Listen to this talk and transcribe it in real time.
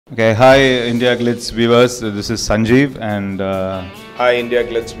Okay, hi IndiaGlitz viewers, this is Sanjeev and hi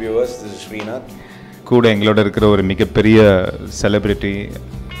IndiaGlitz viewers, this is Srinath. கூட எங்களோட இருக்கிற ஒரு மிகப்பெரிய செலிபிரிட்டி.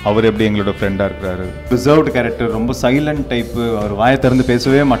 அவர் எப்படி எங்களோட ஃப்ரெண்டாக இருக்கிறாரு. ரிசர்வ்டு கேரக்டர், ரொம்ப சைலண்ட் டைப்பு. அவர் வாயை திறந்து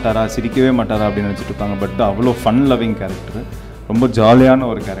பேசவே மாட்டாரா, சிரிக்கவே மாட்டாரா அப்படின்னு நினச்சிட்டு இருப்பாங்க. பட் அவ்வளோ ஃபன் லவ்விங் கேரக்டர், ரொம்ப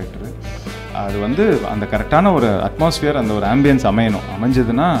ஜாலியான ஒரு கேரக்டர். அது வந்து அந்த கரெக்டான ஒரு அட்மாஸ்ஃபியர், அந்த ஒரு ஆம்பியன்ஸ்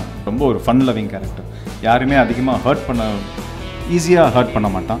அமைஞ்சதுன்னா ரொம்ப ஒரு ஃபன் லவ்விங் கேரக்டர். யாருமே அதிகமாக ஈஸியாக ஹர்ட் பண்ண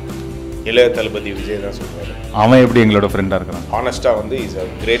மாட்டான். இளைய தளபதி விஜய் தான் சொல்லுவார். அவன் எப்படி எங்களோட ஃப்ரெண்டாக இருக்கிறான். ஹானஸ்ட்டாக வந்து is a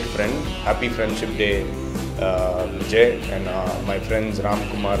great friend. Happy friendship day Vijay and my friends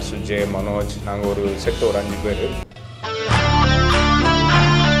Ramkumar, Sujay, Manoj. நாங்கள் ஒரு செட் ஒரு 5 பேர்.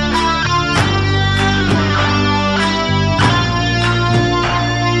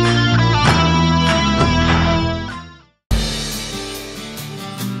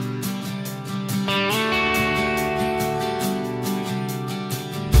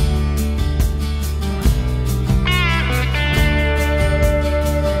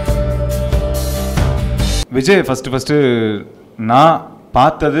 விஜய் ஃபஸ்ட்டு நான்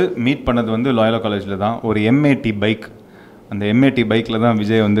பார்த்தது, மீட் பண்ணது வந்து லாயலா காலேஜில் தான். ஒரு எம்ஏடி பைக், அந்த எம்ஏடி பைக்கில் தான்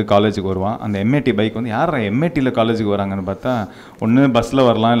விஜய் வந்து காலேஜுக்கு வருவான். அந்த எம்ஏடி பைக் வந்து யார் எம்ஏடியில் காலேஜுக்கு வராங்கன்னு பார்த்தா, ஒன்று பஸ்ஸில்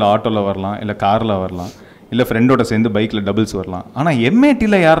வரலாம், இல்லை ஆட்டோவில் வரலாம், இல்லை காரில் வரலாம், இல்லை ஃப்ரெண்டோட சேர்ந்து பைக்கில் டபுள்ஸ் வரலாம். ஆனால்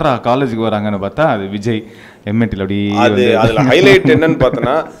எம்ஏடியில் யாரா காலேஜுக்கு வராங்கன்னு பார்த்தா அது விஜய். எம்ஏடியில் அப்படி அதில் ஹைலைட் என்னன்னு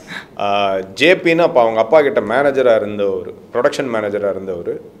பார்த்தோன்னா, ஜேபின்னு அப்போ அவங்க அப்பா கிட்ட மேனேஜராக இருந்தவர், ப்ரொடக்ஷன் மேனேஜராக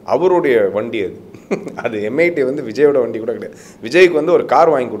இருந்தவர், அவருடைய வண்டி அது. அது எம்ஐடி வந்து விஜயோட வண்டி கூட கிடையாது. விஜய்க்கு வந்து ஒரு கார்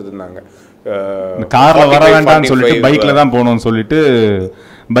வாங்கி கொடுத்துருந்தாங்க. காரில் வர வேண்டாம்னு சொல்லிட்டு பைக்கில் தான் போகணும்னு சொல்லிட்டு,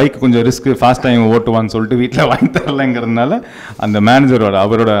 பைக் கொஞ்சம் ரிஸ்க்கு, ஃபாஸ்ட் டைம் ஓட்டுவான்னு சொல்லிட்டு வீட்டில் வாங்கி தரலைங்கிறதுனால அந்த மேனேஜரோட,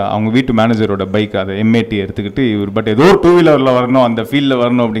 அவங்க வீட்டு மேனேஜரோட பைக், அதை எம்ஏடி எடுத்துக்கிட்டு இவர் பட் ஏதோ ஒரு 2 வீலரில் வரணும், அந்த ஃபீல்டில்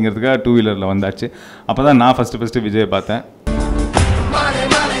வரணும் அப்படிங்கிறதுக்காக 2 வீலரில் வந்தாச்சு. அப்போ தான் நான் ஃபஸ்ட்டு விஜயை பார்த்தேன்.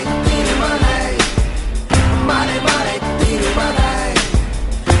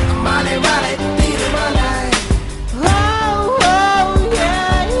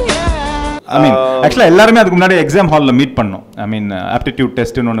 ஆக்சுவலாக எல்லாருமே அதுக்கு முன்னாடி எக்ஸாம் ஹாலில் மீட் பண்ணோம். ஆப்டிடியூட்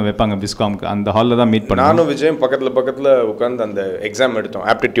டெஸ்ட்னு ஒன்று வைப்பாங்க விஸ்காம்க்கு, அந்த ஹாலில் தான் மீட் பண்ணோம். நானும் விஜயம் பக்கத்தில் உட்காந்து அந்த எக்ஸாம் எடுத்தோம்,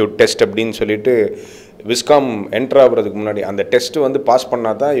 ஆப்டிடியூட் டெஸ்ட் அப்படின்னு சொல்லிட்டு. விஸ்காம் என்ட்ரு ஆகிறதுக்கு முன்னாடி அந்த டெஸ்ட்டு வந்து பாஸ்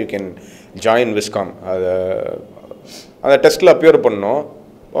பண்ணால் தான் யூ கேன் ஜாயின் விஸ்காம். அந்த டெஸ்ட்டில் அப்பியர் பண்ணோம்.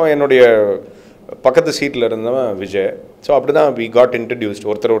 என்னுடைய பக்கத்து சீட்டில் இருந்தவன் விஜய். ஸோ அப்படி தான் வி காட் இன்ட்ரடியூஸ்ட்.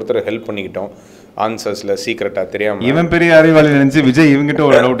 ஒருத்தர் ஹெல்ப் பண்ணிக்கிட்டோம் ஆன்சர்ஸில் சீக்கிரட்டாக தெரியாமல். இவன் பெரிய அறிவாளி நினைச்சு விஜய் இவங்கிட்ட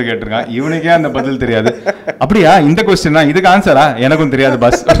ஒரு டவுட் கேட்டிருக்கான். இவனுக்கே அந்த பதில் தெரியாது. அப்படியா, இந்த கொஸ்டினா, இதுக்கு ஆன்சரா, எனக்கும் தெரியாது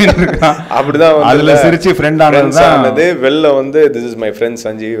பஸ் அப்படிதான். அதுல சிரிச்சு ஃப்ரெண்ட் ஆனது வெளில வந்து this is my friend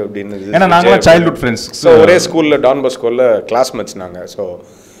Sanjeev அப்படின்னு. ஏன்னா நாங்களாம் சைல்ட்ஹுட் ஃப்ரெண்ட்ஸ். ஸோ ஒரே ஸ்கூலில் டான் பாஸ்கோவில் கிளாஸ்மேட்ஸ் நாங்கள். ஸோ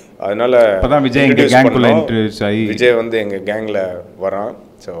அதனால இப்போதான் விஜய் எங்கள் கேங்குள்ள இன்ட்ரடியூஸ் ஆகி, விஜய் வந்து எங்கள் கேங்கில் வரான்.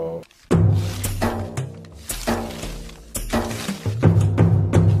 ஸோ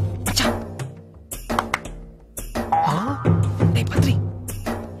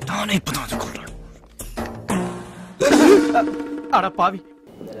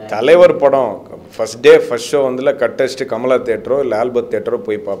தலைவர் படம் ஃபர்ஸ்ட் ஷோ வந்து கட்டஸ்ட் கமலா தியேட்டரோ இல்லை ஆல்பர்ட் தியேட்டரோ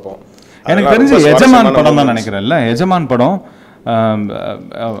போய் பார்ப்போம். எனக்கு தெரிஞ்சு எஜமான் படம் தான் நினைக்கிறேன்ல. எஜமான் படம்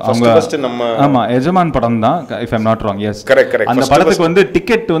எஜமான் படம் தான், if I'm not wrong. S, அந்த படத்துக்கு வந்து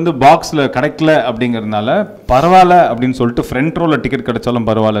டிக்கெட் வந்து பாக்ஸ்ல கிடைக்கல அப்படிங்கிறதுனால பரவாயில்ல அப்படின்னு சொல்லிட்டு, ஃப்ரண்ட் ரோல டிக்கெட் கிடைச்சாலும்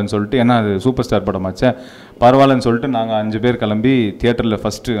பரவாயில்லன்னு சொல்லிட்டு, ஏன்னா அது சூப்பர் ஸ்டார் படம் ஆச்சே, பரவாயில்லன்னு சொல்லிட்டு நாங்கள் 5 பேர் கிளம்பி தியேட்டரில்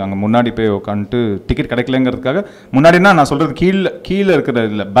ஃபஸ்ட்டு அங்கே முன்னாடி போய் உட்காந்துட்டு, டிக்கெட் கிடைக்கலங்கிறதுக்காக முன்னாடினா நான் சொல்கிறது கீழே இருக்கிற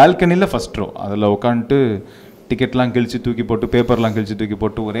இல்லை, பால்கனியில் ஃபஸ்ட் ரோ, அதில் உட்காந்துட்டு டிக்கெட்லாம் கிழிச்சு தூக்கி போட்டு, பேப்பர்லாம் கிழிச்சு தூக்கி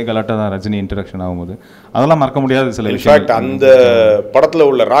போட்டு, ஒரே கலாட்டாக தான் ரஜினி இன்ட்ரடக்ஷன் ஆகும்போது. அதெல்லாம் மறக்க முடியாது சில விஷயம். அந்த படத்தில்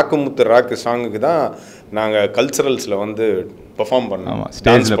உள்ள ராக்கு சாங்குக்கு தான் நாங்கள் கல்ச்சரல்ஸில் வந்து பெர்ஃபார்ம் பண்ணோம்,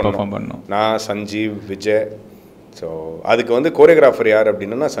 ஸ்டேஜில் பெர்ஃபார்ம் பண்ணோம். நான், சஞ்சீவ், விஜய். ஸோ அதுக்கு வந்து கோரியோகிராஃபர் யார்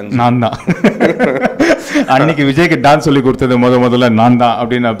அப்படின்னா சஞ்சீவ், நான் தான். அன்னைக்கு விஜய்க்கு டான்ஸ் சொல்லி கொடுத்தது முதல்ல நான் தான்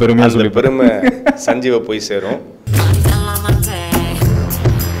அப்படின்னு நான் பெருமையாக சொல்லி, பெருமை சஞ்சீவை போய் சேரும்.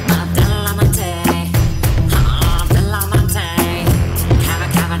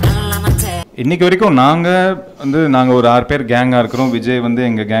 இன்றைக்கி வரைக்கும் நாங்கள் ஒரு 6 பேர் கேங்காக இருக்கிறோம். விஜய் வந்து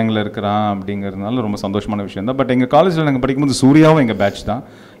எங்கள் கேங்கில் இருக்கிறான் அப்படிங்கிறதுனால ரொம்ப சந்தோஷமான விஷயம் தான். பட் எங்கள் காலேஜில் நாங்கள் படிக்கும்போது சூர்யாவும் எங்கள் பேட்ச் தான்.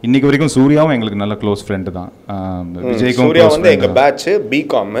 இன்றைக்கி வரைக்கும் சூர்யாவும் எங்களுக்கு நல்ல க்ளோஸ் ஃப்ரெண்டு தான். விஜய்க்கும் சூர்யா வந்து எங்கள் பேட்ச்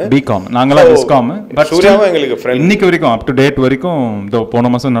பிகாம், நாங்களாம் விஸ்காம். பட் சூர்யாவும் எங்களுக்கு ஃப்ரெண்ட். இன்றைக்கி வரைக்கும் அப் டு டேட் வரைக்கும், இந்த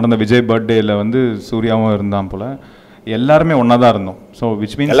போன மாதம் நடந்த விஜய் பர்த்டேயில் வந்து சூர்யாவும் இருந்தான் போல். எல்லாருமே ஒன்றா தான் இருந்தோம். ஸோ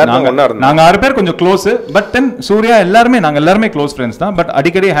விச் மீன்ஸ் நாங்கள் 6 பேர் கொஞ்சம் க்ளோஸு. பட் தென் சூர்யா நாங்கள் எல்லாருமே க்ளோஸ் ஃப்ரெண்ட்ஸ் தான். பட்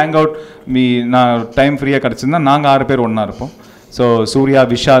அடிக்கடி ஹேங் அவுட், நான் டைம் ஃப்ரீயாக கிடச்சிருந்தா நாங்கள் 6 பேர் ஒன்றா இருப்போம். ஸோ சூர்யா,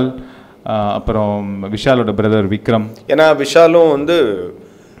 விஷால், அப்புறம் விஷாலோட பிரதர் விக்ரம். ஏன்னா விஷாலும் வந்து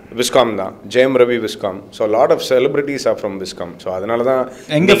விஸ்காம் தான், Jayam Ravi viscom. So lot of celebrities R from viscom. So அதனால தான்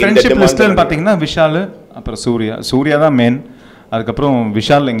எங்கள் ஃப்ரெண்ட்ஷிப் லிஸ்ட்லன்னு பார்த்தீங்கன்னா விஷால், அப்புறம் சூர்யா தான் மெயின். அதுக்கப்புறம்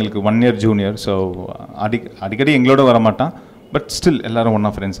விஷால் எங்களுக்கு 1 year ஜூனியர். ஸோ அடிக்கடி எங்களோட வரமாட்டான், பட் ஸ்டில் எல்லாரும்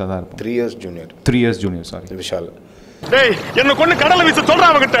ஒன்றா ஃப்ரெண்ட்ஸாக தான் இருப்போம். 3 years junior சாரி விஷால். டேய் என்ன கொண்டு கடலை வீச சொல்ற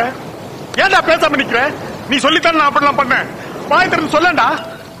அவகிட்ட, ஏன்டா பேசாம நிக்கிற? நீ சொல்லித்தான் நான் அப்படிலாம் பண்ணேன், வாய் திறந்து சொல்லண்டா.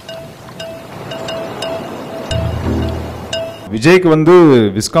 விஜய்க்கு வந்து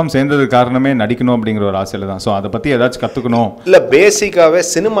விஸ்காம் சேர்ந்தது காரணமே நடிக்கணும் அப்படிங்கிற ஒரு ஆசையில தான். ஸோ அதை பற்றி ஏதாச்சும் கற்றுக்கணும். இல்லை, பேசிக்காகவே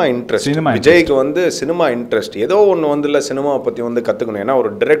சினிமா இன்ட்ரெஸ்ட். விஜய்க்கு வந்து சினிமா இன்ட்ரெஸ்ட். ஏதோ ஒன்று வந்து இல்லை, சினிமாவை பற்றி வந்து கற்றுக்கணும். ஏன்னா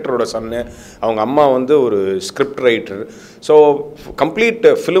ஒரு டிரெக்டரோட சன்னு, அவங்க அம்மா வந்து ஒரு script writer. So complete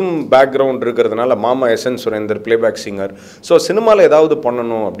film background இருக்கிறதுனால, மாமா SN Surender playback singer. So சினிமாவில் ஏதாவது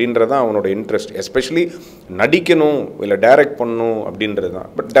பண்ணணும் அப்படின்றதான் அவனோட இன்ட்ரெஸ்ட். எஸ்பெஷலி நடிக்கணும் இல்லை டைரக்ட் பண்ணணும் அப்படின்றது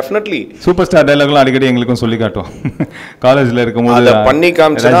தான். பட் டெஃபினெட்லி சூப்பர் ஸ்டார் டைலாக்லாம் அடிக்கடி எங்களுக்கும் சொல்லி காட்டும். காலேஜில் இருக்கும்போது பண்ணி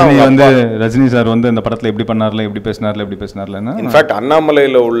ரஜினி சார் வந்து அந்த படத்துல எப்படி பண்ணார்ல, எப்படி பேசினார்ல. இன்ஃபேக்ட்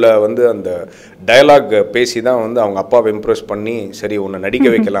அண்ணாமலையில் உள்ள வந்து அந்த டயலாக் பேசி தான் வந்து அவங்க அப்பாவை இம்ப்ரெஸ் பண்ணி, சரி உன்னை நடிக்க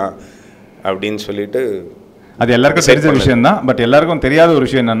வைக்கலாம் அப்படின்னு சொல்லிட்டு. அது எல்லாருக்கும் தெரிஞ்ச விஷயம் தான். பட் எல்லாருக்கும் தெரியாத ஒரு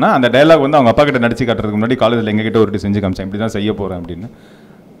விஷயம் என்னன்னா, அந்த டயலாக் வந்து அவங்க அப்பா கிட்ட நடிச்சு காட்டுறதுக்கு முன்னாடி காலேஜில் எங்ககிட்ட ஒரு செஞ்சு காமிச்சேன், இப்படி தான் செய்ய போறேன் அப்படின்னு.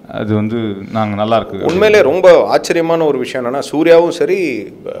 அது வந்து நாங்கள் நல்லா இருக்கு. உண்மையிலே ரொம்ப ஆச்சரியமான ஒரு விஷயம் என்னன்னா, சூர்யாவும் சரி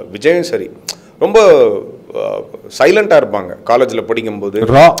விஜயும் சரி ரொம்ப சைலண்டா இருப்பாங்க. காலேஜ்ல படிக்கும்போது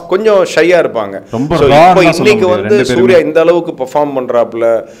கொஞ்சம் ஷையா இருப்பாங்க. இப்போ இன்னைக்கு வந்து சூர்யா இந்த அளவுக்கு பெர்ஃபார்ம் பண்றாப்ல,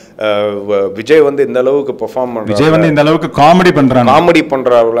 விஜய் வந்து இந்த அளவுக்கு பெர்ஃபார்ம் பண்றாங்க, விஜய் வந்து இந்த அளவுக்கு காமெடி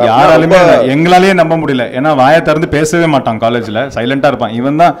பண்றாப்ல. யாராலுமே எங்களாலேயே நம்ப முடியல. ஏன்னா வாயை திறந்து பேசவே மாட்டான், காலேஜ்ல சைலண்டா இருப்பான்.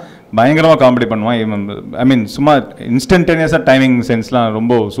 இவன் தான் பயங்கரமாக காமெடி பண்ணுவான். இவன் ஐ மீன் சும்மா இன்ஸ்டன்டேனியஸாக டைமிங் சென்ஸ்லாம்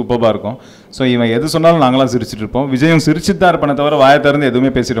ரொம்ப சூப்பராக இருக்கும். ஸோ இவன் எது சொன்னாலும் நாங்களாம் சிரிச்சுட்டு இருப்போம். விஜயும் சிரிச்சுட்டு தான் இருப்பேன் தவிர வாயை திறந்து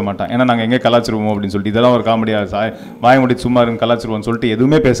எதுவுமே பேசிட மாட்டான். ஏன்னா நாங்கள் எங்கே கலாச்சிருவோம் அப்படின்னு சொல்லிட்டு, இதெல்லாம் ஒரு காமெடியாக வாய முடிச்சு சும்மா இருந்து கலாச்சிருவோம்னு சொல்லிட்டு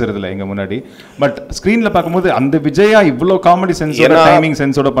எதுவுமே பேசுறதில்ல எங்கள் முன்னாடி. பட் ஸ்க்ரீனில் பார்க்கும்போது அந்த விஜயா இவ்வளோ காமெடி சென்ஸோட டைமிங்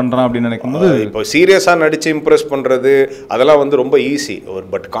சென்ஸோட பண்ணுறான் அப்படின்னு நினைக்கும்போது, இப்போ சீரியஸாக நடிச்சு இம்ப்ரெஸ் பண்ணுறது அதெல்லாம் வந்து ரொம்ப ஈஸி.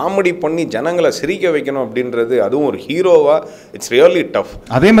 பட் காமெடி பண்ணி ஜனங்களை சிரிக்க வைக்கணும் அப்படின்றது, அதுவும் ஒரு ஹீரோவா, இட்ஸ் ரியலி டஃப்.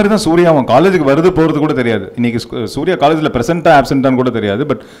 அதே மாதிரி தான் சூர்யா அவன் காலேஜுக்கு வருது போகிறது கூட தெரியாது. இன்னைக்கு சூர்யா காலேஜில் ப்ரெசென்ட்டாக ஆப்சென்ட்டான்னு கூட தெரியாது.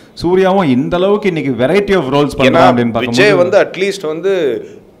 பட் சூர்யாவும் இந்த அளவுக்கு இன்னைக்கு வெரைட்டி ஆஃப் ரோல்ஸ் பண்ணலாம் அப்படின்னு பார்க்கும்போது, விஜய் வந்து அட்லீஸ்ட் வந்து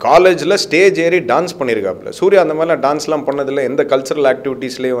காலேஜில் ஸ்டேஜ் ஏறி டான்ஸ் பண்ணியிருக்காப்புல. சூர்யா அந்த மாதிரிலாம் டான்ஸ்லாம் பண்ணதில்லை, எந்த கல்ச்சரல்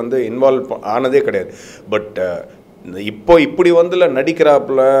ஆக்டிவிட்டீஸ்லேயும் வந்து இன்வால்வ் ஆனதே கிடையாது. பட் இப்போ இப்படி வந்து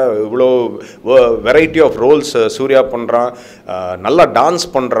நடிக்கிறாப்புல, இவ்வளோ வெரைட்டி ஆஃப் ரோல்ஸ் சூர்யா பண்ணுறான், நல்லா டான்ஸ்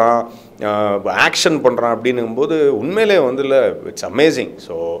பண்ணுறான், ஆக்ஷன் பண்ணுறான் அப்படின்னும்போது உண்மையிலே வந்து இல்லை, it's amazing.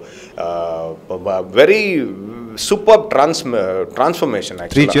 So very super transformation.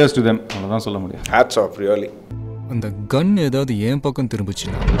 அவ்வளோதான் சொல்ல முடியும். Hats off really. அந்த கன் ஏதாவது என் பக்கம்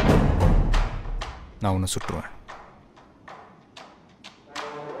திரும்பிச்சுன்னா நான் உன்னை சுட்டுருவேன்.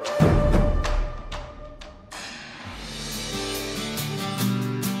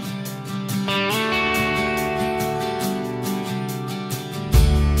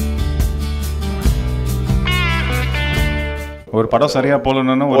 ஒரு படம் சரியா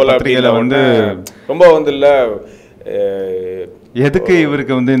போலன்னு ஒரு பத்திரிகையில வந்து ரொம்ப வந்து இல்ல, எதுக்கு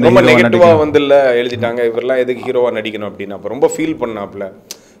இவருக்கு வந்து இந்த ரொம்ப நெகட்டிவா வந்து இல்ல எழுதிட்டாங்க, இவரெல்லாம் எதுக்கு ஹீரோவா நடிக்கணும் அப்படின்னு. அப்போ ரொம்ப ஃபீல் பண்ணாப்புல.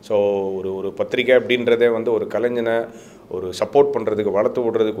 ஸோ ஒரு பத்திரிக்கை அப்படின்றதே வந்து ஒரு கலைஞனை ஒரு சப்போர்ட் பண்ணுறதுக்கு, வளர்த்து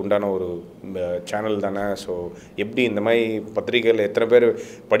விடுறதுக்கு உண்டான ஒரு சேனல் தானே. ஸோ எப்படி இந்த மாதிரி பத்திரிக்கையில் எத்தனை பேர்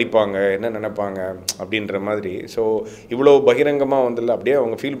படிப்பாங்க, என்ன நினைப்பாங்க அப்படின்ற மாதிரி. ஸோ இவ்வளோ பகிரங்கமாக வந்து அப்படியே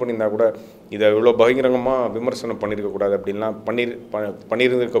அவங்க ஃபீல் பண்ணியிருந்தா கூட, இதை இவ்வளோ பகிரங்கமாக விமர்சனம் பண்ணியிருக்கக்கூடாது அப்படின்லாம்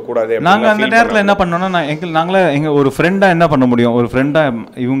பண்ணியிருக்கக்கூடாது. நாங்கள் அந்த நேரத்தில் என்ன பண்ணோன்னா, நாங்களே எங்கள் ஒரு ஃப்ரெண்டாக என்ன பண்ண முடியும், ஒரு ஃப்ரெண்டாக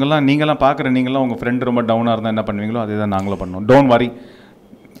இவங்கெல்லாம் நீங்களாம் பார்க்குற, நீங்களாம் உங்கள் ஃப்ரெண்டு ரொம்ப டவுனாக இருந்தால் என்ன பண்ணுவீங்களோ அதே தான் நாங்களும் பண்ணோம். டோன்ட் வரி,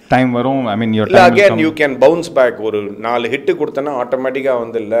 டைம் வரும். ஐ mean your time again you can bounce back. ஒரு 4 ஹிட்டு கொடுத்தனா ஆட்டோமேட்டிக்காக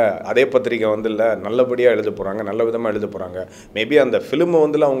வந்து இல்லை, அதே பத்திரிக்கை வந்து இல்லை, நல்லபடியாக எழுத போகிறாங்க, நல்ல விதமாக எழுத போகிறாங்க. மேபி அந்த ஃபிலிம்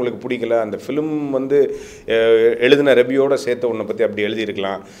வந்து அவங்களுக்கு பிடிக்கல, அந்த ஃபிலிம் வந்து எழுதின ரெவியூவோட சேர்த்து உன்னை பற்றி அப்படி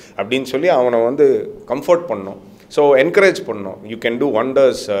எழுதியிருக்கலாம் அப்படின்னு சொல்லி அவனை வந்து கம்ஃபர்ட் பண்ணணும். ஸோ என்கரேஜ் பண்ணணும். யூ கேன் டூ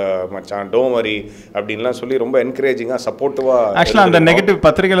ஒண்டர்ஸ் மச்சான், டோன்ட் வரி அப்படின்லாம் சொல்லி ரொம்ப என்கரேஜிங்காக சப்போர்ட்டிவாக. ஆக்சுவலாக அந்த நெகட்டிவ்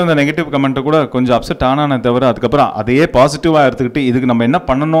பத்திரிகையில் அந்த நெகட்டிவ் கமெண்ட்டை கூட கொஞ்சம் அப்செட் ஆனானே தவிர, அதுக்கப்புறம் அதையே பாசிட்டிவாக எடுத்துக்கிட்டு இதுக்கு நம்ம என்ன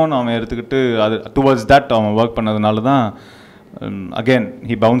பண்ணணும்னு அவன் எடுத்துக்கிட்டு அது டுவர்ட்ஸ் தட் அவன் ஒர்க் பண்ணதுனால தான் again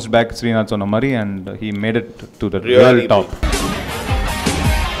he bounce back, Srinath சொன்ன மாதிரி, and he made it to the real top.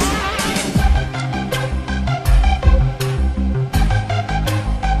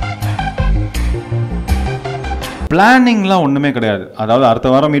 பிளானிங்லாம் ஒன்றுமே கிடையாது. அதாவது அடுத்த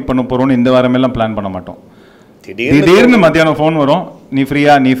வாரம் மீட் பண்ண போகிறோன்னு இந்த வாரமெல்லாம் பிளான் பண்ண மாட்டோம். திடீர்னு மத்தியானம் ஃபோன் வரும், நீ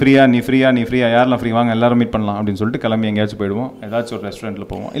ஃப்ரீயா நீ ஃப்ரீயா நீ ஃப்ரீயா நீ ஃப்ரீயா, யாரெல்லாம் ஃப்ரீ வாங்க எல்லாரும் மீட் பண்ணலாம் அப்படின்னு சொல்லிட்டு கிளம்பி எங்கேயாச்சும் போயிடுவோம். ஏதாச்சும் ஒரு ரெஸ்டாரண்ட்டில்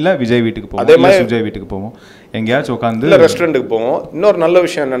போவோம், இல்லை விஜய் வீட்டுக்கு போவோம், அதே மாதிரி விஜய் வீட்டுக்கு போவோம், எங்கேயாச்சும் உட்காந்து ரெஸ்டாரண்ட்டுக்கு போவோம். இன்னொரு நல்ல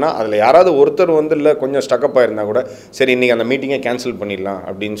விஷயம் என்னென்னா, அதில் யாராவது ஒருத்தர் வந்து இல்லை கொஞ்சம் ஸ்டக்கப் ஆயிருந்தா கூட சரி இன்றைக்கி அந்த மீட்டிங்கை கேன்சல் பண்ணிடலாம்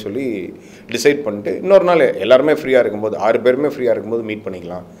அப்படின்னு சொல்லி டிசைட் பண்ணிட்டு இன்னொரு நாள் எல்லாருமே ஃப்ரீயாக இருக்கும்போது 6 பேருமே ஃப்ரீயாக இருக்கும்போது மீட்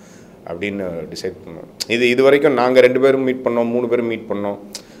பண்ணிக்கலாம் அப்படின்னு டிசைட் பண்ணோம். இது வரைக்கும் நாங்கள் 2 பேரும் மீட் பண்ணோம், 3 பேரும் மீட் பண்ணோம்.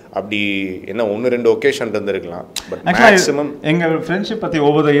 அப்படி என்ன 1-2 ஒகேஷன் இருந்திருக்கலாம். பட் மேக்ஸிமம் எங்கள் ஃப்ரெண்ட்ஷிப் பற்றி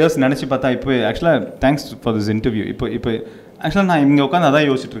ஓவர் த இயர்ஸ் நினச்சி பார்த்தா இப்போ ஆக்சுவலாக தேங்க்ஸ் ஃபார் திஸ் இன்டர்வியூ. இப்போ ஆக்சுவலாக நான் இங்கே உட்காந்து அதான்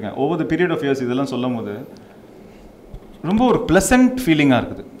யோசிச்சுட்டு இருக்கேன். Over the period of years இதெல்லாம் சொல்லும் போது ரொம்ப ஒரு ப்ளசன்ட் ஃபீலிங்காக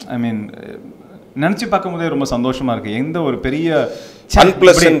இருக்குது. ஐ மீன் நினச்சி பார்க்கும் போதே ரொம்ப சந்தோஷமாக இருக்குது. எந்த ஒரு பெரிய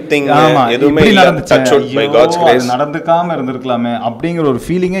நடந்துக்காம இருந்திருக்கலாமே அப்படிங்கிற ஒரு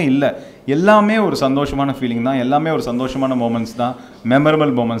ஃபீலிங்கே இல்லை. எல்லாமே ஒரு சந்தோஷமான ஃபீலிங் தான், எல்லாமே ஒரு சந்தோஷமான மூமெண்ட்ஸ் தான்,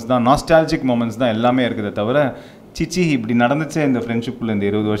 மெமரபிள் மூமெண்ட்ஸ் தான், நாஸ்டாலஜிக் மூமெண்ட்ஸ் தான் எல்லாமே இருக்குதே தவிர சிச்சி இப்படி நடந்துச்சு இந்த ஃப்ரெண்ட்ஷிப்பில் இந்த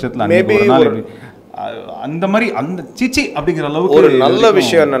 20 வருஷத்தில் ஒரு நாள் அந்த மாதிரி அந்த சிச்சி அப்படிங்கிற அளவுக்கு ஒரு நல்ல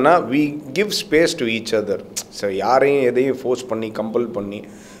விஷயம் என்னன்னா we give space to each other. So யாரையும் எதையும் ஃபோர்ஸ் பண்ணி கம்பல் பண்ணி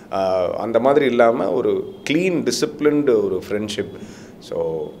அந்த மாதிரி இல்லாமல் ஒரு க்ளீன் டிசிப்ளின்டு ஒரு ஃப்ரெண்ட்ஷிப். ஸோ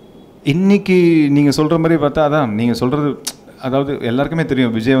இன்னைக்கு நீங்கள் சொல்கிற மாதிரி பார்த்தா அதான் நீங்கள் சொல்கிறது, அதாவது எல்லாருக்குமே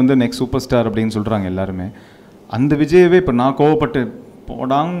தெரியும் விஜய் வந்து நெக்ஸ்ட் சூப்பர் ஸ்டார் அப்படின்னு சொல்கிறாங்க எல்லாருமே. அந்த விஜயவே இப்போ நான் கோவப்பட்டு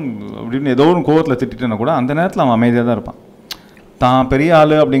போடாங் அப்படின்னு ஏதோ ஒரு கோவத்தில் திட்டேன்னா கூட அந்த நேரத்தில் அவன் அமைதியாக தான் இருப்பான். தான் பெரிய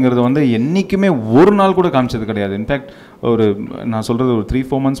ஆள் அப்படிங்கிறது வந்து என்றைக்குமே ஒரு நாள் கூட காமிச்சது கிடையாது. இன்ஃபேக்ட் ஒரு நான் சொல்கிறது ஒரு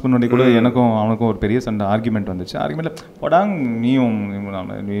 3-4 months முன்னாடி கூட எனக்கும் அவனுக்கும் ஒரு பெரிய சண்டை ஆர்குமெண்ட் வந்துச்சு. ஆர்குமெண்ட்டில் போடாங் நீயும்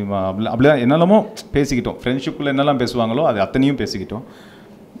நீ அப்படியே என்னெல்லாமோ பேசிக்கிட்டோம். ஃப்ரெண்ட்ஷிப்பில் என்னெல்லாம் பேசுவாங்களோ அது அத்தனையும்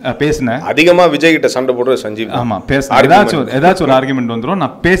பேசினேன். அதிகமாக விஜய் கிட்ட சண்டை போடுற சஞ்சீவ். ஆமாம் பேச ஏதாச்சும் ஒரு ஆர்குமெண்ட் வந்துடும்.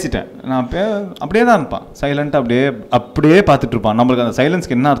 நான் பேசிட்டேன். நான் அப்படியே தான் இருப்பான், சைலண்ட்டாக அப்படியே பார்த்துட்டு இருப்பான். நம்மளுக்கு அந்த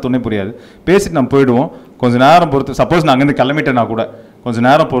சைலன்ஸ்க்கு என்ன அர்த்தம்னே புரியாது. பேசிட்டு நம்ம போயிடுவோம். கொஞ்சம் நேரம் பொறுத்து சப்போஸ் நான் அங்கேருந்து கிளம்பிட்டேன்னா கூட கொஞ்சம்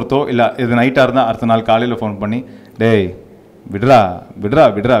நேரம் பொறுத்தோ இல்லை இது நைட்டாக இருந்தால் அடுத்த நாள் காலையில் ஃபோன் பண்ணி டேய் withdraw withdraw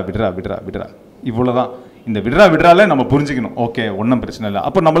withdraw withdraw withdraw withdraw இவ்வளோதான். இந்த விட்ரால நம்ம புரிஞ்சுக்கணும், ஓகே ஒன்றும் பிரச்சனை இல்லை.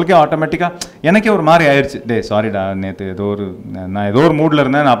 அப்போ நம்மளுக்கே ஆட்டோமேட்டிக்காக எனக்கே ஒரு மாதிரி ஆயிடுச்சு, டே சாரிடா நேற்று நான் ஏதோ ஒரு மூடில்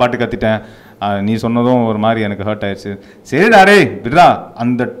இருந்தேன், நான் பாட்டு கத்திட்டேன், நீ சொன்னதும் ஒரு மாதிரி எனக்கு ஹர்ட் ஆயிடுச்சு. சரிடா ரே விட்ரா,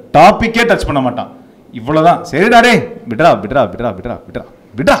 அந்த டாப்பிக்கே டச் பண்ண மாட்டான், இவ்வளோதான். சரிடா ரே withdraw withdraw withdraw withdraw withdraw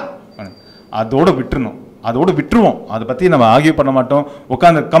withdraw அதோடு விட்டுருணும், அதோடு விட்டுருவோம். அதை பற்றி நம்ம ஆர்கியூ பண்ண மாட்டோம்.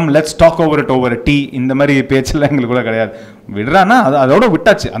 உட்காந்து come let's talk over tea இந்த மாதிரி பேச்செல்லாம் எங்களுக்கு கூட கிடையாது. விடுறான்னா அதோட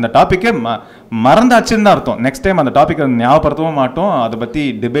விட்டாச்சு, அந்த டாப்பிக்கே மறந்தாச்சுன்னு தான் அர்த்தம். நெக்ஸ்ட் டைம் அந்த டாப்பிக்கை ஞாபகப்படுத்தவும் மாட்டோம், அதை பற்றி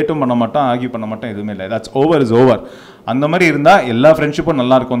டிபேட்டும் பண்ண மாட்டோம், ஆர்கியூ பண்ண மாட்டோம், எதுவுமே இல்லை. That's over is over. அந்த மாதிரி இருந்தால் எல்லா ஃப்ரெண்ட்ஷிப்பும்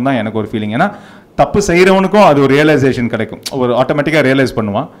நல்லா இருக்கும் தான் எனக்கு ஒரு ஃபீலிங். ஏன்னா தப்பு செய்கிறவனுக்கும் அது ஒரு ரியலைசேஷன் கிடைக்கும், ஒரு ஆட்டோமேட்டிக்காக ரியலைஸ்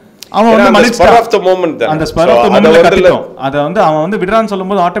பண்ணுவான். அவன் வந்து அந்த ஸ்பர் ஆஃப் தி மொமெண்ட் கத்திட்டோம். அதை வந்து அவன் வந்து விடுறான்னு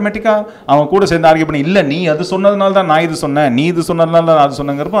சொல்லும்போது ஆட்டோமேட்டிக்கா அவன் கூட சேர்ந்து ஆர்கியூ பண்ணி இல்லை நீ அது சொன்னதுனால தான் நான் இது சொன்னேன், நீ இது சொன்னதுனால தான் அது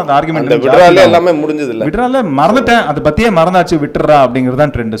சொன்னங்கிறப்போ அந்த ஆர்கியூமெண்ட் விடுறால எல்லாமே முடிஞ்சது இல்லை. விடுறால மறந்துட்டேன், அதை பற்றியே மறந்தாச்சு, விட்டுறா அப்படிங்கிறது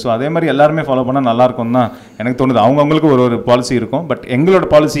தான் ட்ரெண்ட். ஸோ அதே மாதிரி எல்லாருமே ஃபாலோ பண்ணால் நல்லா இருக்கும் தான் எனக்கு தோணுது. அவங்கவுங்களுக்கு ஒரு பாலிசி இருக்கும், பட் எங்களோட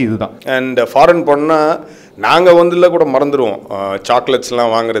பாலிசி இதுதான். அண்ட் ஃபாரின் போனால் நாங்கள் வந்து கூட மறந்துடுவோம்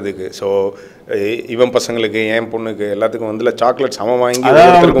சாக்லேட்ஸ்லாம் வாங்குறதுக்கு. ஸோ இவன் பசங்களுக்கு என் பொண்ணுக்கு எல்லாத்துக்கும் வந்து சாக்லேட்ஸ் அவன் வாங்கி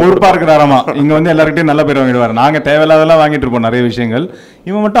பொறுப்பாக இருக்கிறாராமா. இங்கே வந்து எல்லாருக்கிட்டையும் நல்ல பேர் வாங்கிடுவார். நாங்கள் தேவையில்லாதெல்லாம் வாங்கிட்டு இருப்போம் நிறைய விஷயங்கள்.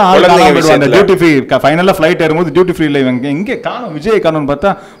 இவன் மட்டும் டியூட்டி ஃப்ரீ ஃபைனலாக ஃப்ளைட் ஏறும்போது டியூட்டி ஃப்ரீ இல்லை இவங்க இங்கே காணும் விஜய் காணும்னு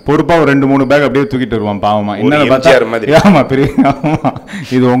பார்த்தா பொறுப்பாக ஒரு 2-3 பேக் அப்படியே தூக்கிட்டு வருவான் பாவமா. என்ன பார்த்தா ஆமா பெரிய ஆமா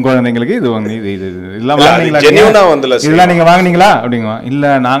இது உங்க குழந்தைங்களுக்கு இது இது இதெல்லாம் வாங்கினீங்களா, இதெல்லாம் நீங்கள் வாங்கினீங்களா அப்படிங்குவா.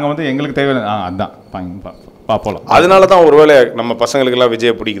 இல்லை நாங்கள் வந்து எங்களுக்கு தேவையில்லை அதான் பாப்போம். அதனால தான் ஒருவேளை நம்ம பசங்களுக்கு எல்லாம்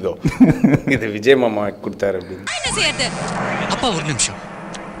விஜய் பிடிக்குதோ, இது விஜய் மாமா கொடுத்தாரு அப்படின்னு. அப்பா ஒரு நிமிஷம்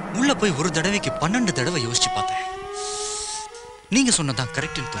உள்ள போய் ஒரு தடவைக்கு 12 தடவை யோசிச்சு பார்த்தேன். நீங்க சொன்னதான்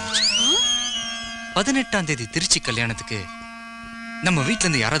கரெக்ட்னு தோணுச்சு. 18ஆம் தேதி திருச்சி கல்யாணத்துக்கு நம்ம வீட்ல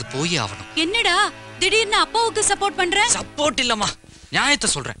இருந்து யாராவது போயே ஆகணும். என்னடா திடீர்னு அப்பாவுக்கு சப்போர்ட் பண்ற? சப்போர்ட் இல்லம்மா, நியாயத்தை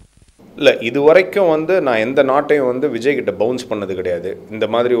சொல்றேன். இல்லை இது வரைக்கும் வந்து நான் எந்த நாட்டையும் வந்து விஜய் கிட்ட பவுன்ஸ் பண்ணது கிடையாது இந்த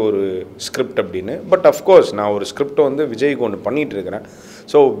மாதிரி ஒரு ஸ்கிரிப்ட் அப்படின்னு. பட் அஃப்கோர்ஸ் நான் ஒரு ஸ்கிரிப்டை வந்து விஜய்க்கு ஒன்று பண்ணிகிட்டு இருக்கிறேன்.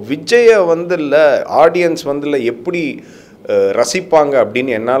 ஸோ விஜயை வந்து இல்லை ஆடியன்ஸ் வந்து இல்லை எப்படி ரசிப்பாங்க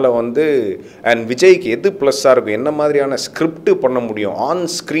அப்படின்னு என்னால் வந்து அண்ட் விஜய்க்கு எது ப்ளஸ்ஸாக இருக்கும், என்ன மாதிரியான ஸ்கிரிப்டு பண்ண முடியும், ஆன்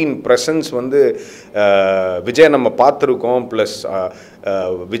ஸ்க்ரீன் ப்ரெசன்ஸ் வந்து விஜய் நம்ம பார்த்துருக்கோம், ப்ளஸ்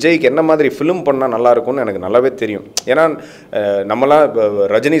விஜய்க்கு என்ன மாதிரி ஃபிலிம் பண்ணால் நல்லாயிருக்கும்னு எனக்கு நல்லாவே தெரியும். ஏன்னா நம்மளாம்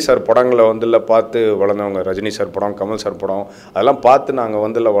ரஜினி சார் படங்களை வந்து பார்த்து வளர்ந்தவங்க, ரஜினி சார் படம், கமல் சார் படம் அதெல்லாம் பார்த்து நாங்கள்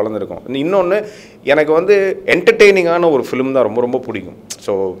வந்து வளர்ந்துருக்கோம். இன்னொன்று எனக்கு வந்து என்டர்டெய்னிங்கான ஒரு ஃபிலிம் தான் ரொம்ப ரொம்ப பிடிக்கும்.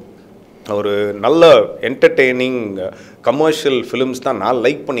 ஸோ ஒரு நல்ல என்டர்டெய்னிங் கமர்ஷியல் ஃபிலிம்ஸ் தான் நான்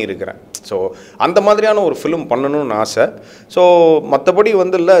லைக் பண்ணியிருக்கிறேன். ஸோ அந்த மாதிரியான ஒரு ஃபிலிம் பண்ணணும்னு ஆசை. ஸோ மற்றபடி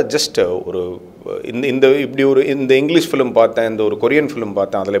வந்து இல்லை, ஜஸ்ட் ஒரு இப்படி ஒரு இந்த இங்கிலீஷ் ஃபிலிம் பார்த்தேன், இந்த ஒரு கொரியன் ஃபிலிம்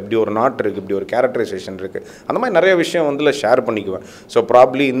பார்த்தேன், அதில் இப்படி ஒரு நாட் இருக்குது, இப்படி ஒரு கேரக்டரைசேஷன் இருக்குது, அந்த மாதிரி நிறைய விஷயம் வந்து ஷேர் பண்ணிக்குவேன். ஸோ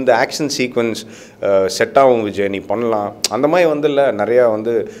ப்ராப்ளி இந்த ஆக்ஷன் சீக்வன்ஸ் செட் ஆகும் விஜய், நீ பண்ணலாம், அந்த மாதிரி வந்து இல்லை நிறையா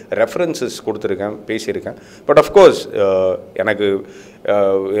வந்து ரெஃபரன்சஸ் கொடுத்துருக்கேன், பேசியிருக்கேன். பட் அஃப்கோர்ஸ் எனக்கு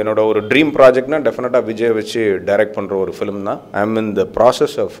என்னோட ஒரு ட்ரீம் ப்ராஜெக்ட்னா டெஃபினட்டாக விஜய் வச்சு டைரக்ட் பண்ணுற ஒரு ஃபிலிம் தான். I am in the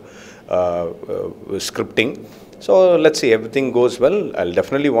process of scripting. So let's see, everything goes well, I'll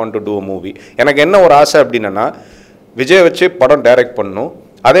definitely want to do a movie. எனக்கு என்ன ஒரு ஆசை அப்படின்னா, விஜய் வச்சு படம் டைரக்ட் பண்ணணும்.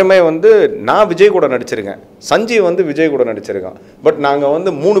 அதே மாதிரி வந்து நான் விஜய் கூட நடிச்சிருக்கேன், சஞ்சீவ் வந்து விஜய் கூட நடிச்சிருக்கான். பட் நாங்கள்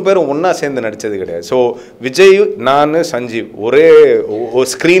வந்து 3 பேரும் ஒன்றா சேர்ந்து நடித்தது கிடையாது. ஸோ விஜய், நான், சஞ்சீவ் ஒரே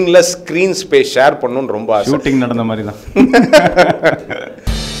ஸ்க்ரீனில் ஸ்க்ரீன் ஸ்பேஸ் ஷேர் பண்ணணும்னு ரொம்ப ஆசை. ஷூட்டிங் நடந்த மாதிரி தான்.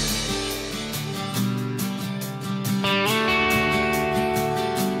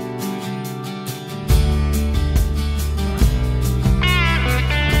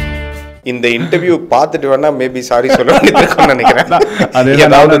 இந்த இன்டர்வியூ பார்த்துட்டு வேணா மேபி சாரி சொல்ல வேண்டியிருக்கும்னு நினைக்கிறேன்.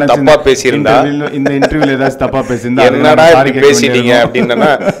 ஏதாவது தப்பா பேசியிருந்தா, இந்த இன்டர்வியூல ஏதாச்சும் தப்பா பேசியிருந்தா, என்னடா இப்படி பேசிட்டீங்க அப்படின்னா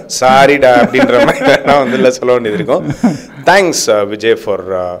சாரிடா அப்படின்ற மாதிரி வேணா வந்து சொல்ல வேண்டியது இருக்கும். Thanks Vijay for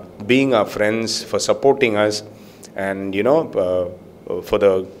being our friends, for supporting us, and you know for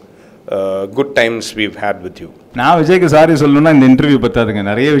the good times we've had with you. நான் விஜய்க்கு சாரி சொல்லணும்னா இந்த இன்டர்வியூ பத்தாதுங்க,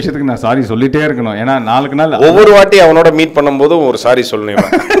 நிறைய விஷயத்துக்கு நான் சாரி சொல்லிட்டே இருக்கணும். ஏன்னா நாளுக்கு நாள் ஒவ்வொரு வாட்டி அவனோட மீட் பண்ணும்போதும் ஒரு சாரி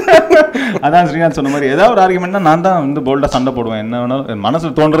சொல்லணும். அதான் ஸ்ரீநாத் சொன்ன மாதிரி ஏதாவது ஒரு ஆர்குமெண்ட்னா நான் தான் வந்து போல்டாக சண்டை போடுவேன், என்ன வேணாலும் என்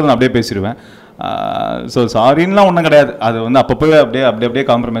மனசில் தோன்றது நான் அப்படியே பேசிடுவேன். ஸோ சாரின்லாம் ஒன்றும் கிடையாது, அது வந்து அப்பப்போ அப்படியே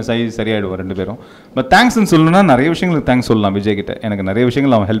காம்ப்ரமைஸ் ஆகி சரியாயிடுவோம் 2 பேரும். பட் தேங்க்ஸ்ன்னு சொல்லணும்னா நிறைய விஷயங்களுக்கு தேங்க்ஸ் சொல்லலாம் விஜய் கிட்ட. எனக்கு நிறைய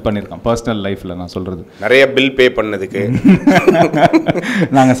விஷயங்கள் அவன் ஹெல்ப் பண்ணியிருக்கான் பர்சனல் லைஃப்பில். நான் சொல்கிறது நிறைய பில் பே பண்ணதுக்கு,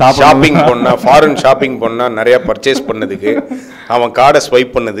 நாங்கள் ஷாப்பிங் போனால், ஃபாரின் ஷாப்பிங் போனால் நிறைய பர்ச்சேஸ் பண்ணதுக்கு, அவன் கார்டை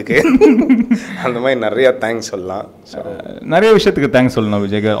ஸ்வைப் பண்ணதுக்கு, அந்த மாதிரி நிறைய தேங்க்ஸ் சொல்லலாம். நிறைய விஷயத்துக்கு தேங்க்ஸ் சொல்லணும்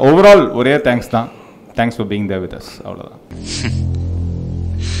விஜய்க்கு. ஓவரால் ஒரே தேங்க்ஸ் தான். Thanks for being there with us, அவ்வளோதான்.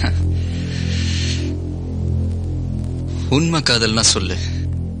 உண்மை காதல்னா சொல்லு,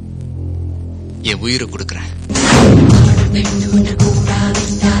 என் உயிரை கொடுக்குறேன்.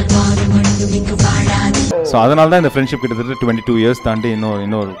 ஸோ அதனால தான் இந்த ஃப்ரெண்ட்ஷிப் கிட்டத்தட்ட 22 இயர்ஸ் தாண்டி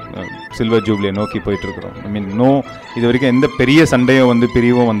இன்னொரு சில்வர் ஜூப்ளியை நோக்கி போயிட்டு இருக்கிறோம். ஐ மீன் இது வரைக்கும் எந்த பெரிய சண்டையும் வந்து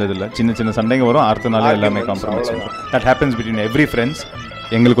பிரிவும் வந்ததில்லை. சின்ன சின்ன சண்டைங்க வரும், அடுத்த நாளே எல்லாமே காம்ப்ரமைஸ் ஆகும். That happens between every friends.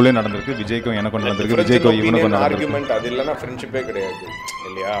 எங்களுக்குள்ளே நடந்திருக்கு, விஜய்க்கும் எனக்கும் நடந்திருக்கு, விஜய்க்கும் இவனுக்கும் நடந்திருக்கு. அது இல்லைன்னா ஃப்ரெண்ட்ஷிப்பே கிடையாது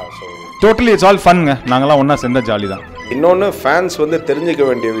இல்லையா? So totally it's all ஃபன்ங்க. நாங்களாம் ஒன்றா சேர்ந்த ஜாலி தான். இன்னொன்று ஃபேன்ஸ் வந்து தெரிஞ்சுக்க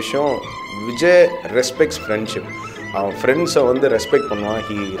வேண்டிய விஷயம், விஜய் ரெஸ்பெக்ட்ஸ் ஃப்ரெண்ட்ஷிப். அவன் ஃப்ரெண்ட்ஸை வந்து ரெஸ்பெக்ட் பண்ணுவான்,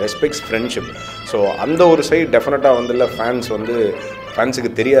 ஹி ரெஸ்பெக்ட்ஸ் ஃப்ரெண்ட்ஷிப். ஸோ அந்த ஒரு சைடு டெஃபினட்டாக வந்து இல்லை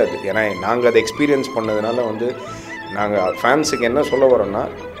ஃபேன்ஸுக்கு தெரியாது. ஏன்னா நாங்கள் அதை எக்ஸ்பீரியன்ஸ் பண்ணதுனால வந்து நாங்கள் ஃபேன்ஸுக்கு என்ன சொல்ல வரோன்னா,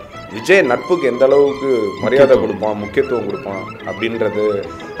 விஜய் நட்புக்கு எந்த அளவுக்கு மரியாதை கொடுப்பான், முக்கியத்துவம் கொடுப்பான் அப்படின்றது.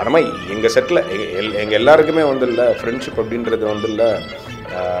 அது மாதிரி எங்கள் செட்டில் எங்கள் எல்லாருக்குமே வந்து இல்லை ஃப்ரெண்ட்ஷிப் அப்படின்றது வந்து இல்லை.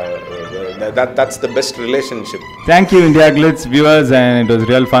 That's the best relationship. Thank you IndiaGlitz viewers, and it was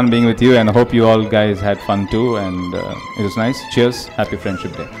real fun being with you, and I hope you all guys had fun too, and it was nice. Cheers. Happy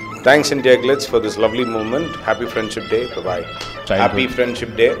Friendship Day. Thanks IndiaGlitz for this lovely moment. Happy Friendship Day. Bye bye. Happy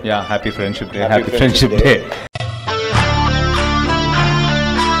Friendship Day. Yeah, happy Friendship Day. Happy Friendship Day.